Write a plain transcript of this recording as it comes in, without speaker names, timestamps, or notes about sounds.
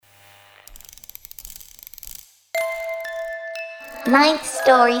Ninth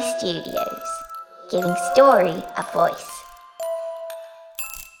Story Studios, giving story a voice.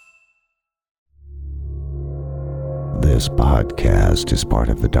 This podcast is part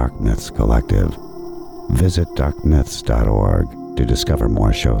of the Dark Myths Collective. Visit darkmyths.org to discover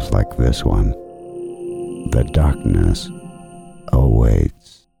more shows like this one. The darkness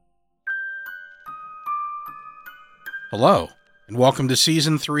awaits. Hello, and welcome to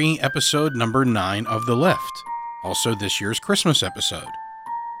Season 3, Episode number 9 of The Lift, also this year's Christmas episode.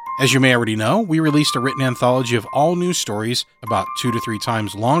 As you may already know, we released a written anthology of all news stories about 2 to 3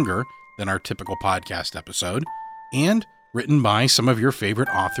 times longer than our typical podcast episode, and written by some of your favorite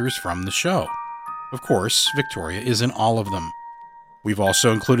authors from the show. Of course, Victoria is in all of them. We've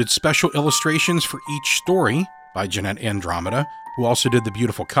also included special illustrations for each story by Jeanette Andromeda, who also did the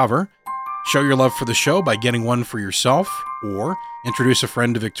beautiful cover. Show your love for the show by getting one for yourself, or introduce a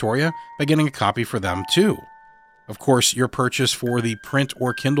friend to Victoria by getting a copy for them too. Of course, your purchase for the print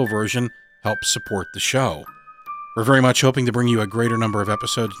or Kindle version helps support the show. We're very much hoping to bring you a greater number of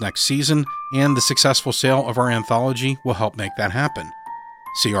episodes next season, and the successful sale of our anthology will help make that happen.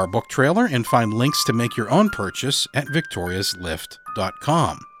 See our book trailer and find links to make your own purchase at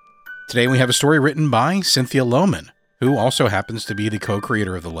victoriaslift.com. Today we have a story written by Cynthia Lowman, who also happens to be the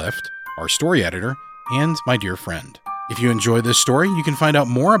co-creator of The Lift, our story editor, and my dear friend. If you enjoy this story, you can find out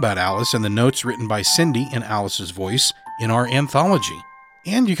more about Alice and the notes written by Cindy in Alice's voice in our anthology.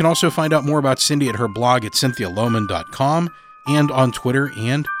 And you can also find out more about Cindy at her blog at cynthialowman.com and on Twitter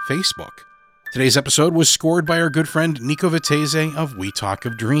and Facebook. Today's episode was scored by our good friend Nico Vitese of We Talk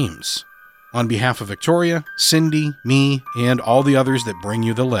of Dreams. On behalf of Victoria, Cindy, me, and all the others that bring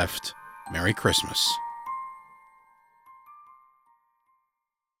you The Lift, Merry Christmas.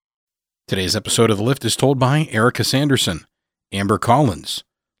 Today's episode of The Lift is told by Erica Sanderson, Amber Collins,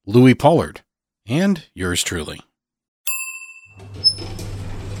 Louis Pollard, and yours truly.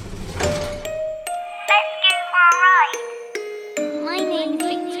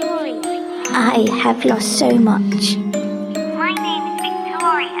 I have lost so much. My name is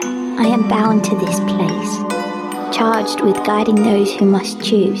Victoria. I am bound to this place, charged with guiding those who must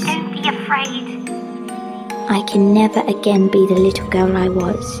choose. Don't be afraid. I can never again be the little girl I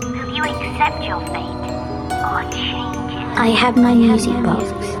was. Will you accept your fate or change it? I have my music box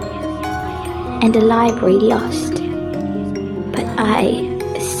and a library lost, but I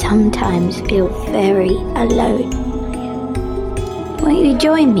sometimes feel very alone. Won't you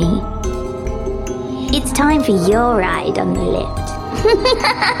join me? It's time for your ride on the lift.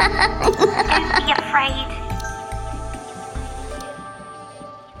 Don't be afraid.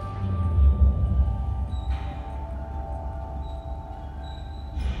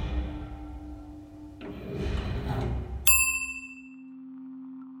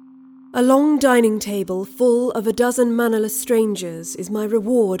 A long dining table full of a dozen mannerless strangers is my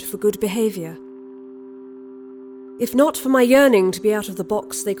reward for good behaviour. If not for my yearning to be out of the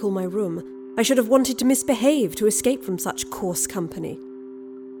box they call my room, I should have wanted to misbehave to escape from such coarse company.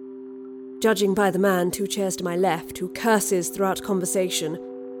 Judging by the man 2 chairs to my left who curses throughout conversation,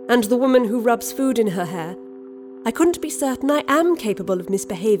 and the woman who rubs food in her hair, I couldn't be certain I am capable of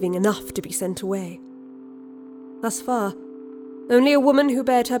misbehaving enough to be sent away. Thus far, only a woman who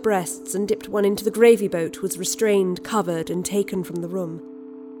bared her breasts and dipped one into the gravy boat was restrained, covered, and taken from the room.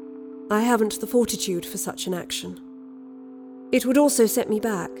 I haven't the fortitude for such an action. It would also set me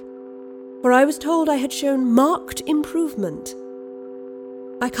back, for I was told I had shown marked improvement.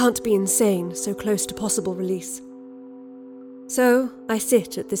 I can't be insane so close to possible release. So I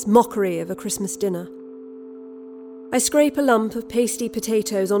sit at this mockery of a Christmas dinner. I scrape a lump of pasty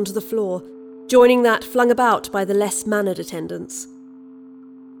potatoes onto the floor, joining that flung about by the less mannered attendants.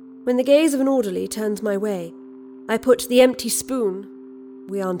 When the gaze of an orderly turns my way, I put the empty spoon —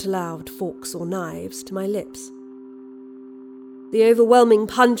 we aren't allowed forks or knives — to my lips. The overwhelming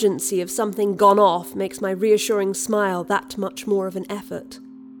pungency of something gone off makes my reassuring smile that much more of an effort.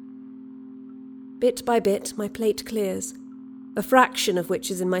 Bit by bit, my plate clears, a fraction of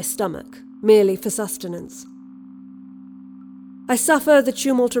which is in my stomach, merely for sustenance. I suffer the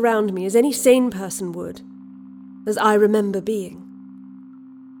tumult around me as any sane person would, as I remember being.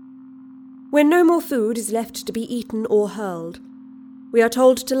 When no more food is left to be eaten or hurled, we are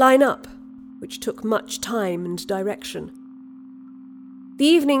told to line up, which took much time and direction. The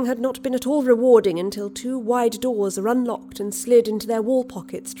evening had not been at all rewarding until 2 wide doors are unlocked and slid into their wall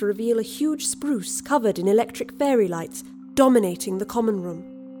pockets to reveal a huge spruce covered in electric fairy lights dominating the common room.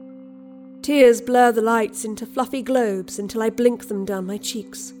 Tears blur the lights into fluffy globes until I blink them down my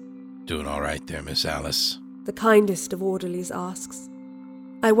cheeks. Doing all right there, Miss Alice? The kindest of orderlies asks.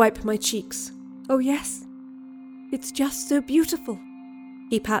 I wipe my cheeks. Oh, yes. It's just so beautiful.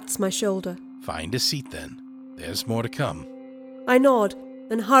 He pats my shoulder. Find a seat then. There's more to come. I nod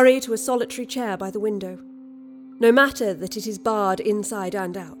and hurry to a solitary chair by the window. No matter that it is barred inside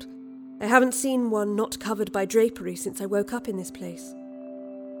and out, I haven't seen one not covered by drapery since I woke up in this place.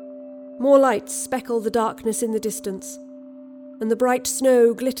 More lights speckle the darkness in the distance, and the bright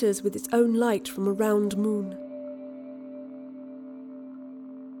snow glitters with its own light from a round moon.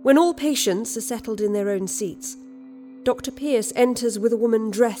 When all patients are settled in their own seats, Dr. Pierce enters with a woman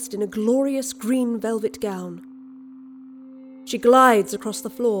dressed in a glorious green velvet gown. She glides across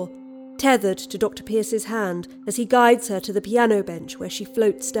the floor, tethered to Dr. Pierce's hand as he guides her to the piano bench where she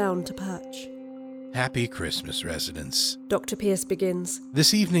floats down to perch. Happy Christmas, residents. Dr. Pierce begins.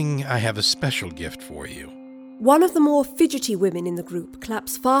 This evening I have a special gift for you. One of the more fidgety women in the group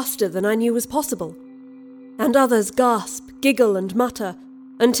claps faster than I knew was possible, and others gasp, giggle and mutter,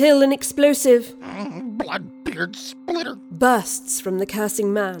 until an explosive Blood-beard splitter bursts from the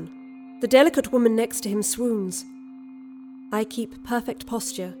cursing man. The delicate woman next to him swoons. I keep perfect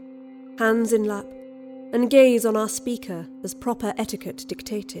posture, hands in lap, and gaze on our speaker as proper etiquette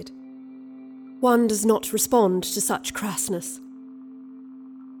dictated. One does not respond to such crassness.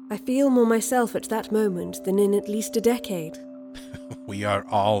 I feel more myself at that moment than in at least a decade. We are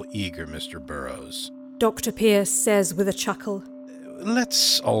all eager, Mr. Burroughs. Dr. Pierce says with a chuckle.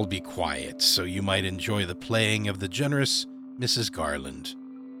 Let's all be quiet so you might enjoy the playing of the generous Mrs. Garland,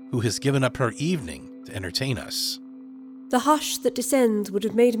 who has given up her evening to entertain us. The hush that descends would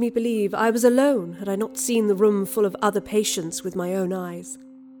have made me believe I was alone had I not seen the room full of other patients with my own eyes.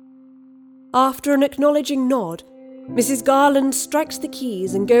 After an acknowledging nod, Mrs. Garland strikes the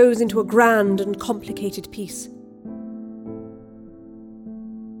keys and goes into a grand and complicated piece.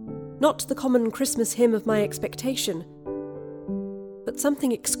 Not the common Christmas hymn of my expectation, but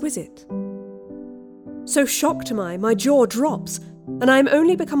something exquisite. So shocked am I, my jaw drops, and I am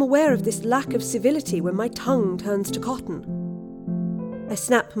only become aware of this lack of civility when my tongue turns to cotton. I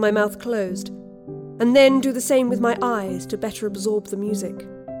snap my mouth closed, and then do the same with my eyes to better absorb the music.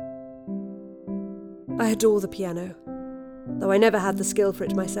 I adore the piano, though I never had the skill for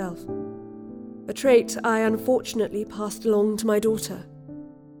it myself, a trait I unfortunately passed along to my daughter.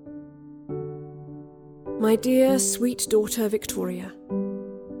 My dear, sweet daughter Victoria.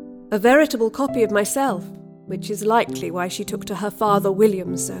 A veritable copy of myself, which is likely why she took to her father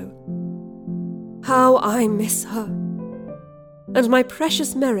William so. How I miss her. And my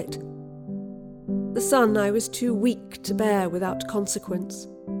precious Merritt, the son I was too weak to bear without consequence.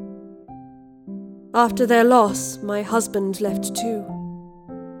 After their loss, my husband left too.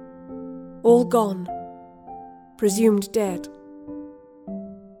 All gone, presumed dead.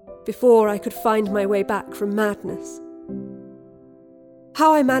 Before I could find my way back from madness.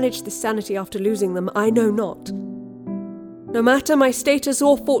 How I managed this sanity after losing them, I know not. No matter my status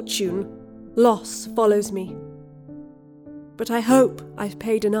or fortune, loss follows me. But I hope I've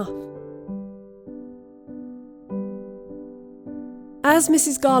paid enough. As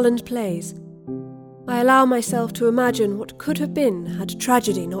Mrs. Garland plays, I allow myself to imagine what could have been had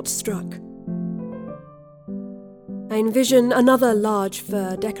tragedy not struck. I envision another large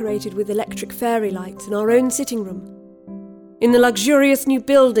fir decorated with electric fairy lights in our own sitting room, in the luxurious new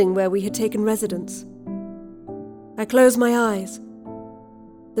building where we had taken residence. I close my eyes,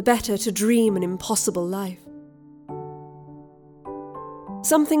 the better to dream an impossible life.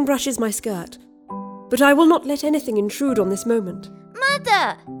 Something brushes my skirt, but I will not let anything intrude on this moment.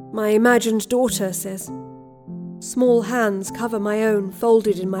 Mother! My imagined daughter says. Small hands cover my own,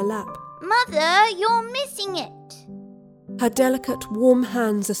 folded in my lap. Mother, you're missing it. Her delicate, warm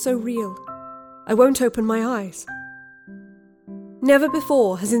hands are so real, I won't open my eyes. Never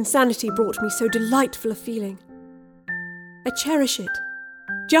before has insanity brought me so delightful a feeling. I cherish it,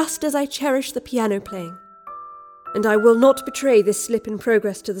 just as I cherish the piano playing. And I will not betray this slip in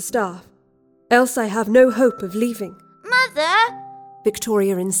progress to the staff, else I have no hope of leaving. Mother!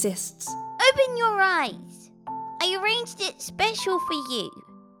 Victoria insists. Open your eyes. I arranged it special for you.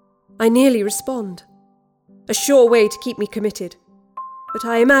 I nearly respond. A sure way to keep me committed. But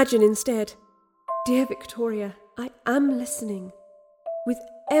I imagine instead, dear Victoria, I am listening, with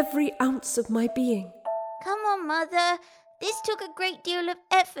every ounce of my being. Come on, Mother. This took a great deal of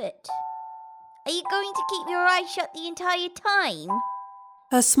effort. Are you going to keep your eyes shut the entire time?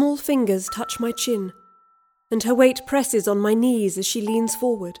 Her small fingers touch my chin, and her weight presses on my knees as she leans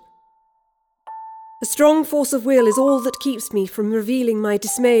forward. A strong force of will is all that keeps me from revealing my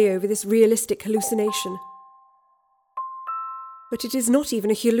dismay over this realistic hallucination. But it is not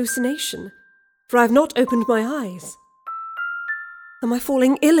even a hallucination, for I have not opened my eyes. Am I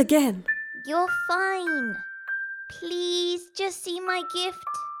falling ill again? You're fine. Please, just see my gift.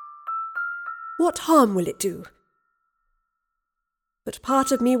 What harm will it do? But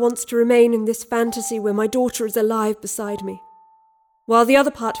part of me wants to remain in this fantasy where my daughter is alive beside me, while the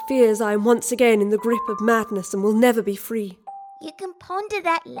other part fears I am once again in the grip of madness and will never be free. You can ponder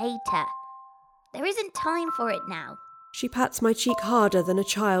that later. There isn't time for it now. She pats my cheek harder than a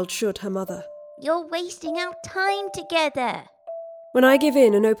child should her mother. You're wasting our time together. When I give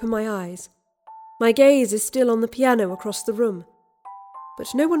in and open my eyes, my gaze is still on the piano across the room, but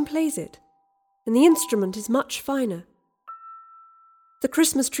no one plays it, and the instrument is much finer. The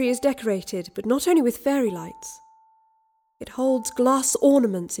Christmas tree is decorated, but not only with fairy lights. It holds glass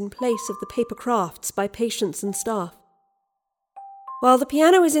ornaments in place of the paper crafts by patients and staff. While the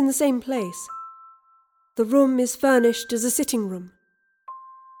piano is in the same place, the room is furnished as a sitting room.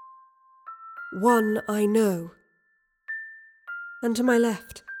 One I know. And to my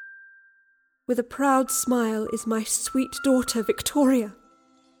left, with a proud smile, is my sweet daughter, Victoria.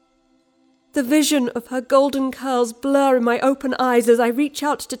 The vision of her golden curls blur in my open eyes as I reach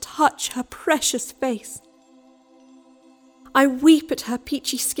out to touch her precious face. I weep at her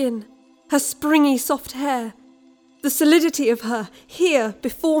peachy skin, her springy soft hair, the solidity of her here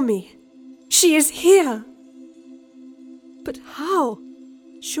before me. She is here! But how?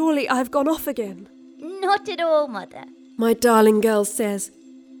 Surely I've gone off again. Not at all, Mother. My darling girl says,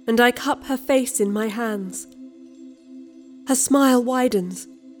 and I cup her face in my hands. Her smile widens,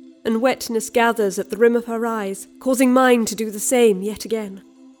 and wetness gathers at the rim of her eyes, causing mine to do the same yet again.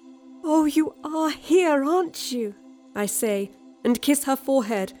 Oh, you are here, aren't you? I say, and kiss her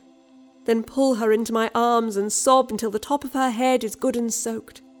forehead, then pull her into my arms and sob until the top of her head is good and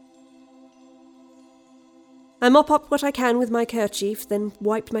soaked. I mop up what I can with my kerchief, then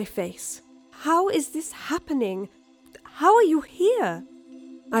wipe my face. How is this happening? How are you here?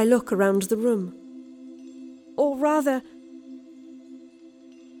 I look around the room. Or rather,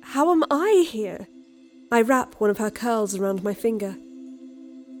 how am I here? I wrap one of her curls around my finger.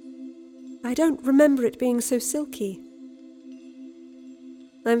 I don't remember it being so silky.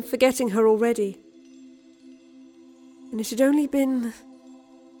 I'm forgetting her already. And it had only been...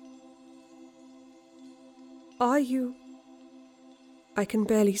 Are you... I can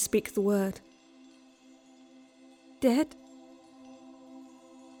barely speak the word. Dead?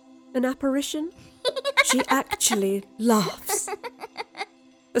 An apparition? She actually laughs.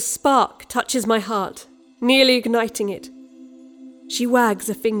 A spark touches my heart, nearly igniting it. She wags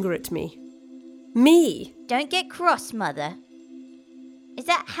a finger at me. Me! Don't get cross, Mother. Is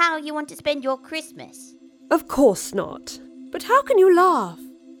that how you want to spend your Christmas? Of course not. But how can you laugh?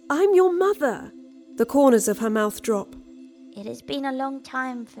 I'm your mother. The corners of her mouth drop. It has been a long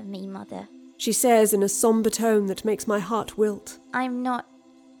time for me, Mother. She says in a sombre tone that makes my heart wilt. I'm not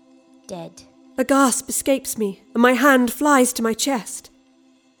dead. A gasp escapes me, and my hand flies to my chest.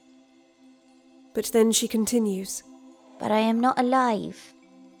 But then she continues. But I am not alive.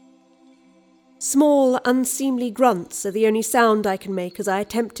 Small, unseemly grunts are the only sound I can make as I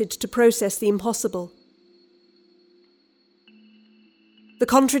attempted to process the impossible. The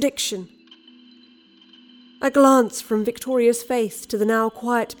contradiction. A glance from Victoria's face to the now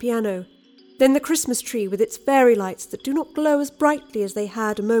quiet piano, then the Christmas tree with its fairy lights that do not glow as brightly as they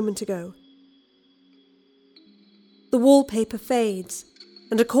had a moment ago. The wallpaper fades,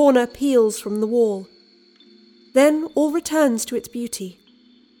 and a corner peels from the wall. Then all returns to its beauty.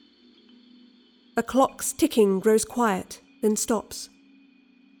 A clock's ticking grows quiet, then stops.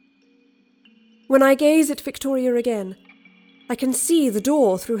 When I gaze at Victoria again, I can see the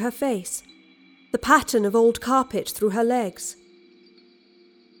door through her face, the pattern of old carpet through her legs.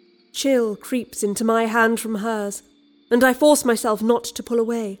 Chill creeps into my hand from hers, and I force myself not to pull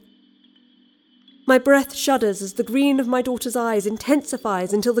away. My breath shudders as the green of my daughter's eyes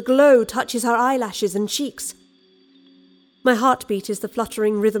intensifies until the glow touches her eyelashes and cheeks. My heartbeat is the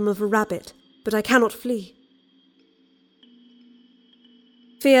fluttering rhythm of a rabbit, but I cannot flee.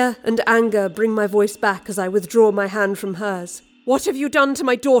 Fear and anger bring my voice back as I withdraw my hand from hers. What have you done to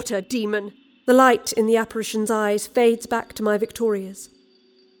my daughter, demon? The light in the apparition's eyes fades back to my Victoria's.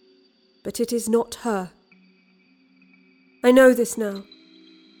 But it is not her. I know this now,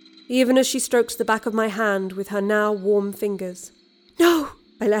 even as she strokes the back of my hand with her now warm fingers. No!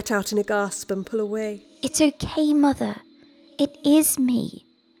 I let out in a gasp and pull away. It's okay, Mother. It is me.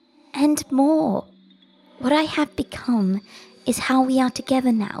 And more. What I have become is how we are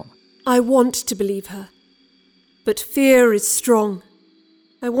together now. I want to believe her, but fear is strong.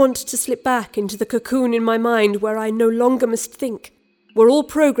 I want to slip back into the cocoon in my mind where I no longer must think, where all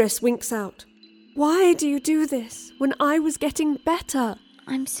progress winks out. Why do you do this when I was getting better?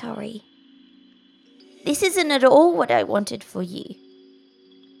 I'm sorry. This isn't at all what I wanted for you.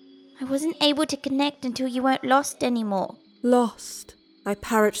 I wasn't able to connect until you weren't lost anymore. Lost. I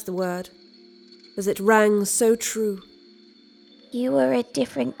parrot the word, as it rang so true. You were a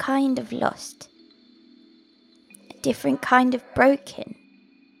different kind of lost. A different kind of broken.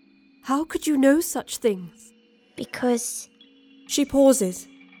 How could you know such things? Because... She pauses,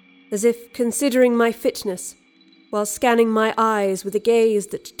 as if considering my fitness, while scanning my eyes with a gaze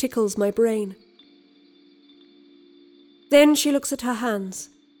that tickles my brain. Then she looks at her hands,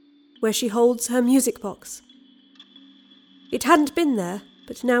 where she holds her music box. It hadn't been there,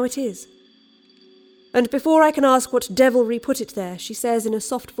 but now it is. And before I can ask what devilry put it there, she says in a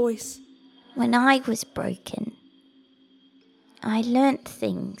soft voice, When I was broken, I learnt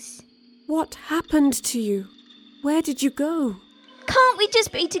things. What happened to you? Where did you go? Can't we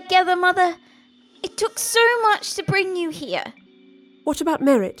just be together, Mother? It took so much to bring you here. What about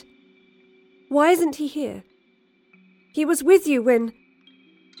Merritt? Why isn't he here? He was with you when...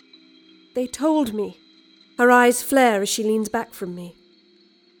 They told me. Her eyes flare as she leans back from me.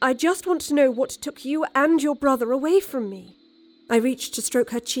 I just want to know what took you and your brother away from me. I reach to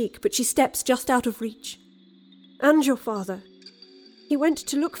stroke her cheek, but she steps just out of reach. And your father. He went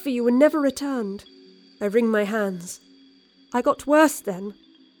to look for you and never returned. I wring my hands. I got worse then.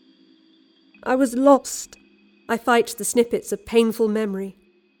 I was lost. I fight the snippets of painful memory.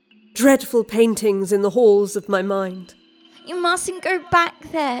 Dreadful paintings in the halls of my mind. You mustn't go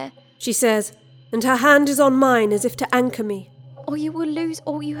back there. She says, and her hand is on mine as if to anchor me. Or you will lose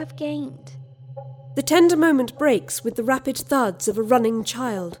all you have gained. The tender moment breaks with the rapid thuds of a running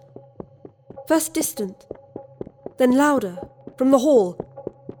child. First distant, then louder, from the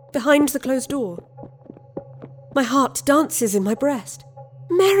hall, behind the closed door. My heart dances in my breast.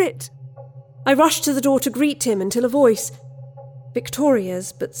 Merritt! I rush to the door to greet him until a voice,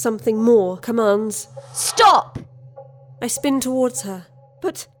 Victoria's, but something more, commands, Stop! I spin towards her.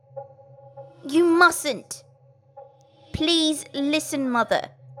 But... You mustn't. Please listen, Mother.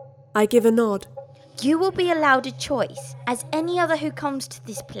 I give a nod. You will be allowed a choice, as any other who comes to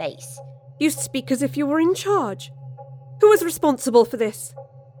this place. You speak as if you were in charge. Who is responsible for this?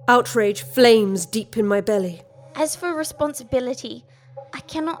 Outrage flames deep in my belly. As for responsibility, I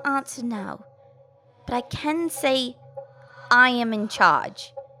cannot answer now. But I can say I am in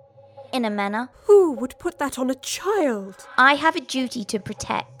charge. In a manner. Who would put that on a child? I have a duty to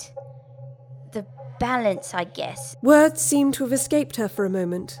protect. The balance, I guess. Words seem to have escaped her for a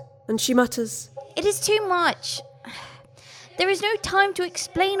moment, and she mutters, It is too much. There is no time to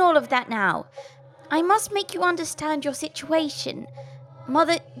explain all of that now. I must make you understand your situation.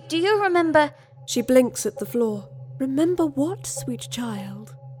 Mother, do you remember... She blinks at the floor. Remember what, sweet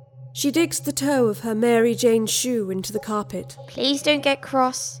child? She digs the toe of her Mary Jane shoe into the carpet. Please don't get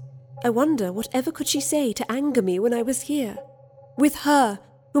cross. I wonder whatever could she say to anger me when I was here, with her,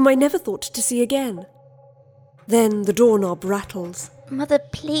 whom I never thought to see again. Then the doorknob rattles. Mother,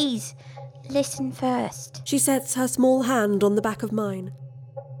 please, listen first. She sets her small hand on the back of mine.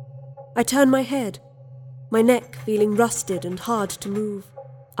 I turn my head, my neck feeling rusted and hard to move.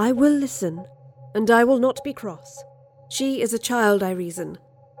 I will listen, and I will not be cross. She is a child, I reason,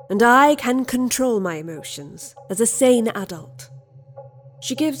 and I can control my emotions as a sane adult.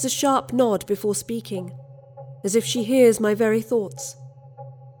 She gives a sharp nod before speaking, as if she hears my very thoughts.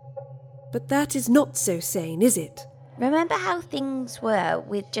 But that is not so sane, is it? Remember how things were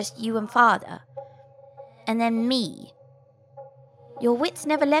with just you and Father? And then me? Your wits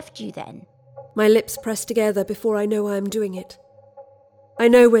never left you then. My lips press together before I know I am doing it. I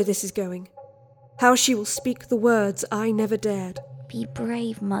know where this is going. How she will speak the words I never dared. Be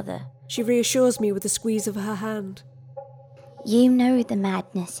brave, Mother. She reassures me with a squeeze of her hand. You know the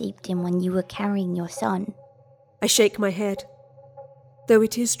madness seeped in when you were carrying your son. I shake my head, though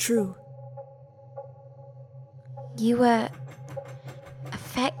it is true. You were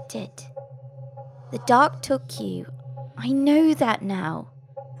affected. The dark took you. I know that now.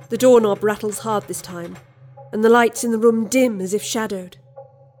 The doorknob rattles hard this time, and the lights in the room dim as if shadowed.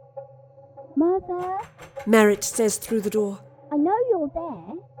 Mother, Merritt says through the door. I know you're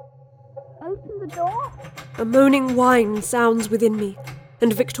there. Open the door. A moaning whine sounds within me,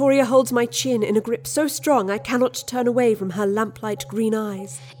 and Victoria holds my chin in a grip so strong I cannot turn away from her lamplight green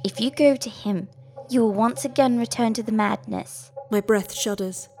eyes. If you go to him, you will once again return to the madness. My breath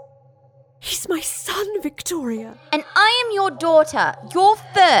shudders. He's my son, Victoria. And I am your daughter, your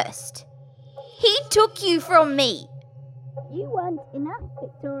first. He took you from me. You weren't enough,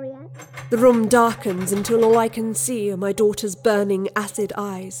 Victoria. The room darkens until all I can see are my daughter's burning acid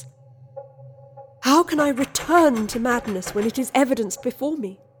eyes. How can I return to madness when it is evidenced before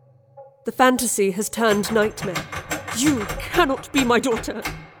me? The fantasy has turned nightmare. You cannot be my daughter.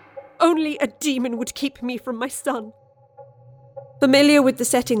 Only a demon would keep me from my son. Familiar with the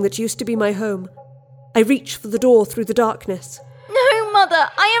setting that used to be my home, I reach for the door through the darkness. No, Mother,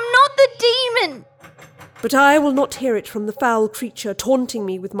 I am not the demon! But I will not hear it from the foul creature taunting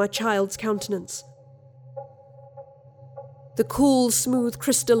me with my child's countenance. The cool, smooth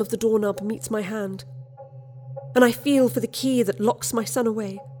crystal of the doorknob meets my hand, and I feel for the key that locks my son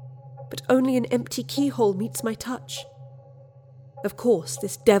away, but only an empty keyhole meets my touch. Of course,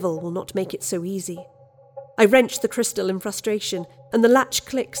 this devil will not make it so easy. I wrench the crystal in frustration, and the latch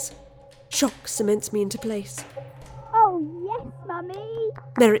clicks. Shock cements me into place. Oh, yes, Mummy.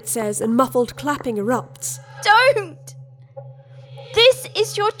 Merritt says, and muffled clapping erupts. Don't! This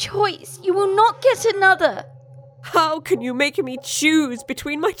is your choice. You will not get another. How can you make me choose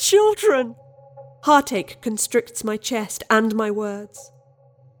between my children? Heartache constricts my chest and my words.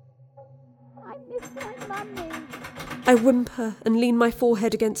 I miss my Mummy. I whimper and lean my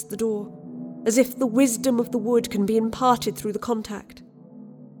forehead against the door, as if the wisdom of the wood can be imparted through the contact.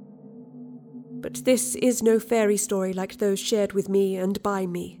 But this is no fairy story like those shared with me and by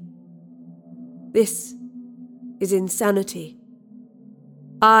me. This is insanity.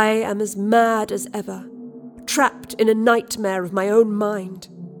 I am as mad as ever, trapped in a nightmare of my own mind.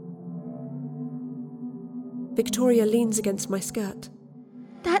 Victoria leans against my skirt.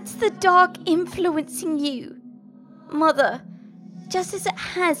 That's the dark influencing you. Mother, just as it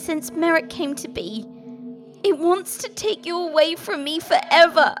has since Merritt came to be, it wants to take you away from me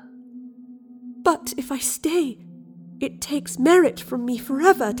forever. But if I stay, it takes Merritt from me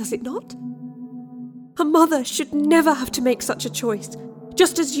forever, does it not? A mother should never have to make such a choice,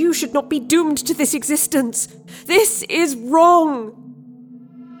 just as you should not be doomed to this existence. This is wrong.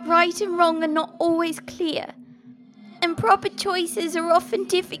 Right and wrong are not always clear, and proper choices are often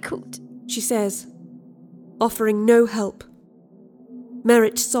difficult, she says, offering no help.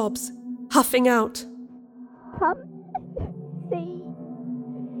 Merritt sobs, huffing out. Come, see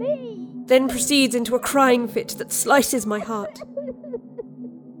me. Then proceeds into a crying fit that slices my heart.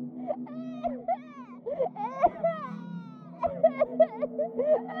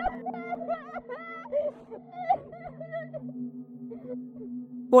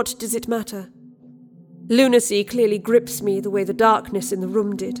 What does it matter? Lunacy clearly grips me the way the darkness in the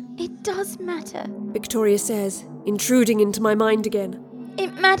room did. It does matter. Victoria says, intruding into my mind again.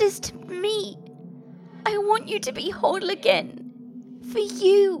 It matters to me. I want you to be whole again. For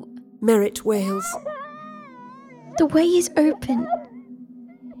you. Merritt wails. The way is open.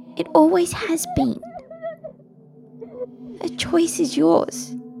 It always has been. A choice is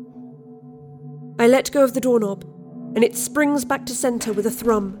yours. I let go of the doorknob, and it springs back to centre with a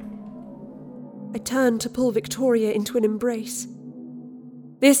thrum. I turn to pull Victoria into an embrace.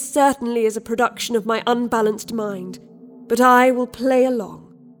 This certainly is a production of my unbalanced mind, but I will play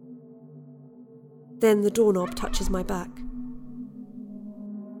along. Then the doorknob touches my back.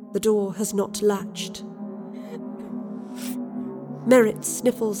 The door has not latched. Merritt's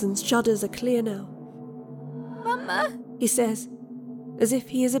sniffles and shudders are clear now. Mama, he says, as if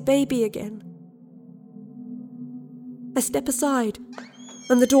he is a baby again. I step aside,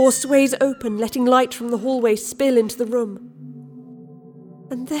 and the door sways open, letting light from the hallway spill into the room.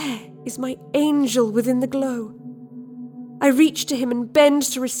 And there is my angel within the glow. I reach to him and bend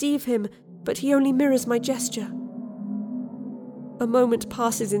to receive him, but he only mirrors my gesture. A moment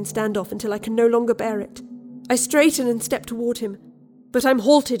passes in standoff until I can no longer bear it. I straighten and step toward him, but I'm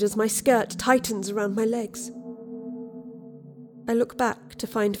halted as my skirt tightens around my legs. I look back to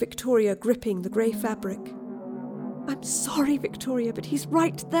find Victoria gripping the grey fabric. I'm sorry, Victoria, but he's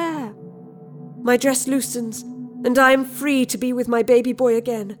right there. My dress loosens, and I am free to be with my baby boy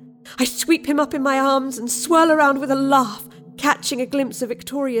again. I sweep him up in my arms and swirl around with a laugh, catching a glimpse of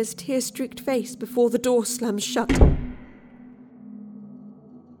Victoria's tear-streaked face before the door slams shut.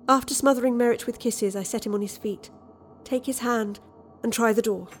 After smothering Merritt with kisses, I set him on his feet, take his hand, and try the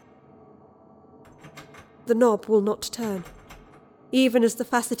door. The knob will not turn, even as the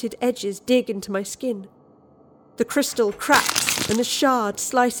faceted edges dig into my skin. The crystal cracks, and a shard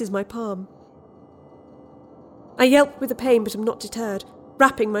slices my palm. I yelp with the pain, but am not deterred,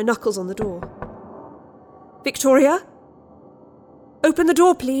 rapping my knuckles on the door. Victoria? Open the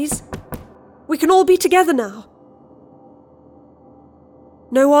door, please. We can all be together now.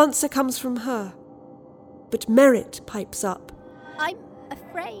 No answer comes from her, but Merritt pipes up. I'm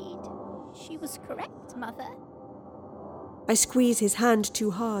afraid she was correct, Mother. I squeeze his hand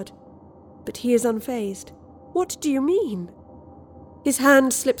too hard, but he is unfazed. What do you mean? His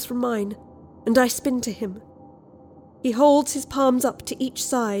hand slips from mine, and I spin to him. He holds his palms up to each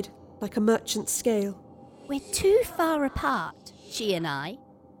side, like a merchant's scale. We're too far apart, she and I.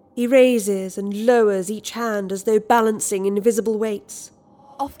 He raises and lowers each hand as though balancing invisible weights.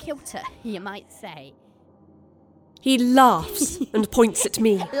 Off kilter, you might say. He laughs and points at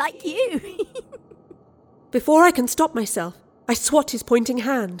me. Like you. Before I can stop myself, I swat his pointing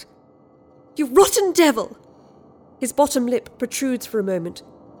hand. You rotten devil! His bottom lip protrudes for a moment,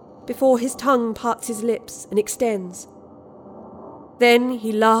 before his tongue parts his lips and extends. Then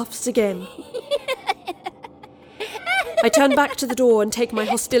he laughs again. I turn back to the door and take my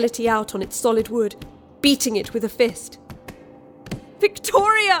hostility out on its solid wood, beating it with a fist.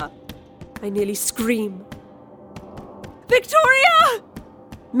 Victoria! I nearly scream. Victoria!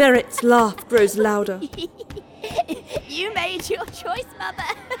 Merritt's laugh grows louder. You made your choice, Mother.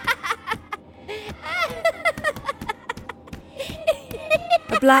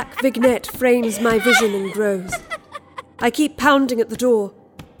 A black vignette frames my vision and grows. I keep pounding at the door,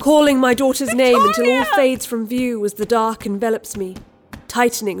 calling my daughter's name until all fades from view as the dark envelops me,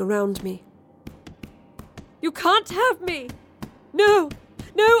 tightening around me. You can't have me! No,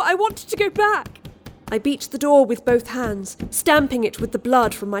 I want to go back! I beat the door with both hands, stamping it with the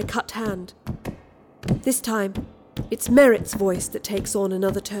blood from my cut hand. This time, it's Merritt's voice that takes on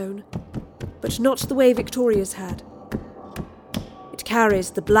another tone, but not the way Victoria's had. It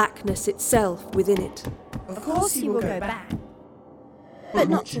carries the blackness itself within it. Of course you will go back. But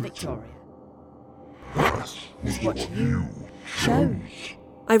not to Victoria. That is what you chose.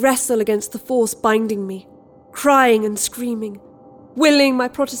 I wrestle against the force binding me, crying and screaming, willing my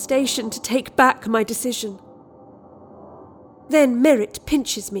protestation to take back my decision. Then Merritt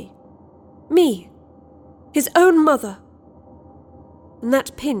pinches me. Me, his own mother. And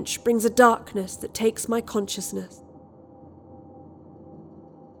that pinch brings a darkness that takes my consciousness.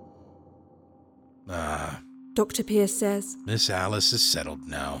 Dr. Pierce says. Miss Alice is settled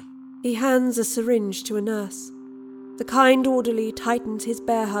now. He hands a syringe to a nurse. The kind orderly tightens his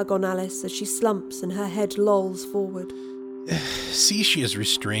bear hug on Alice as she slumps and her head lolls forward. See, she is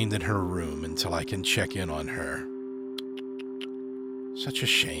restrained in her room until I can check in on her. Such a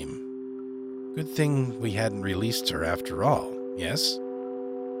shame. Good thing we hadn't released her after all, yes?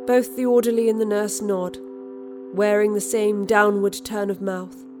 Both the orderly and the nurse nod, wearing the same downward turn of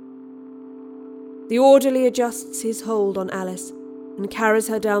mouth. The orderly adjusts his hold on Alice and carries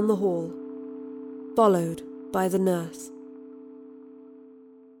her down the hall, followed by the nurse.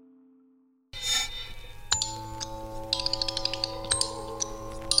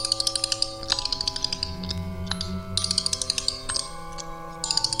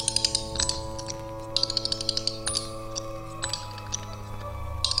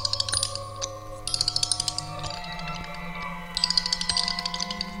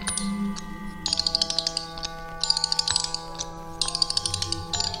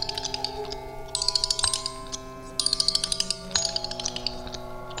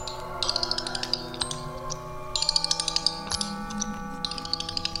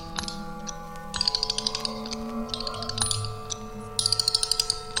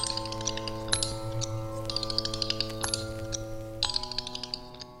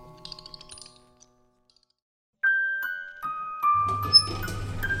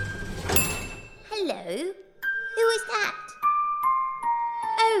 Hello? Who is that?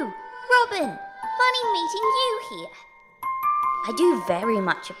 Oh, Robin! Funny meeting you here. I do very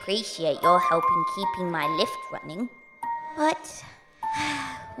much appreciate your help in keeping my lift running. But,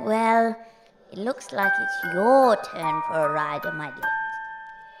 well, it looks like it's your turn for a ride on my lift.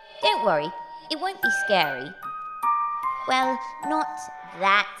 Don't worry, it won't be scary. Well, not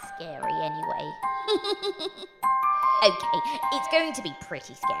that scary anyway. Okay, it's going to be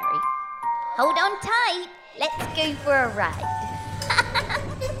pretty scary. Hold on tight. Let's go for a ride.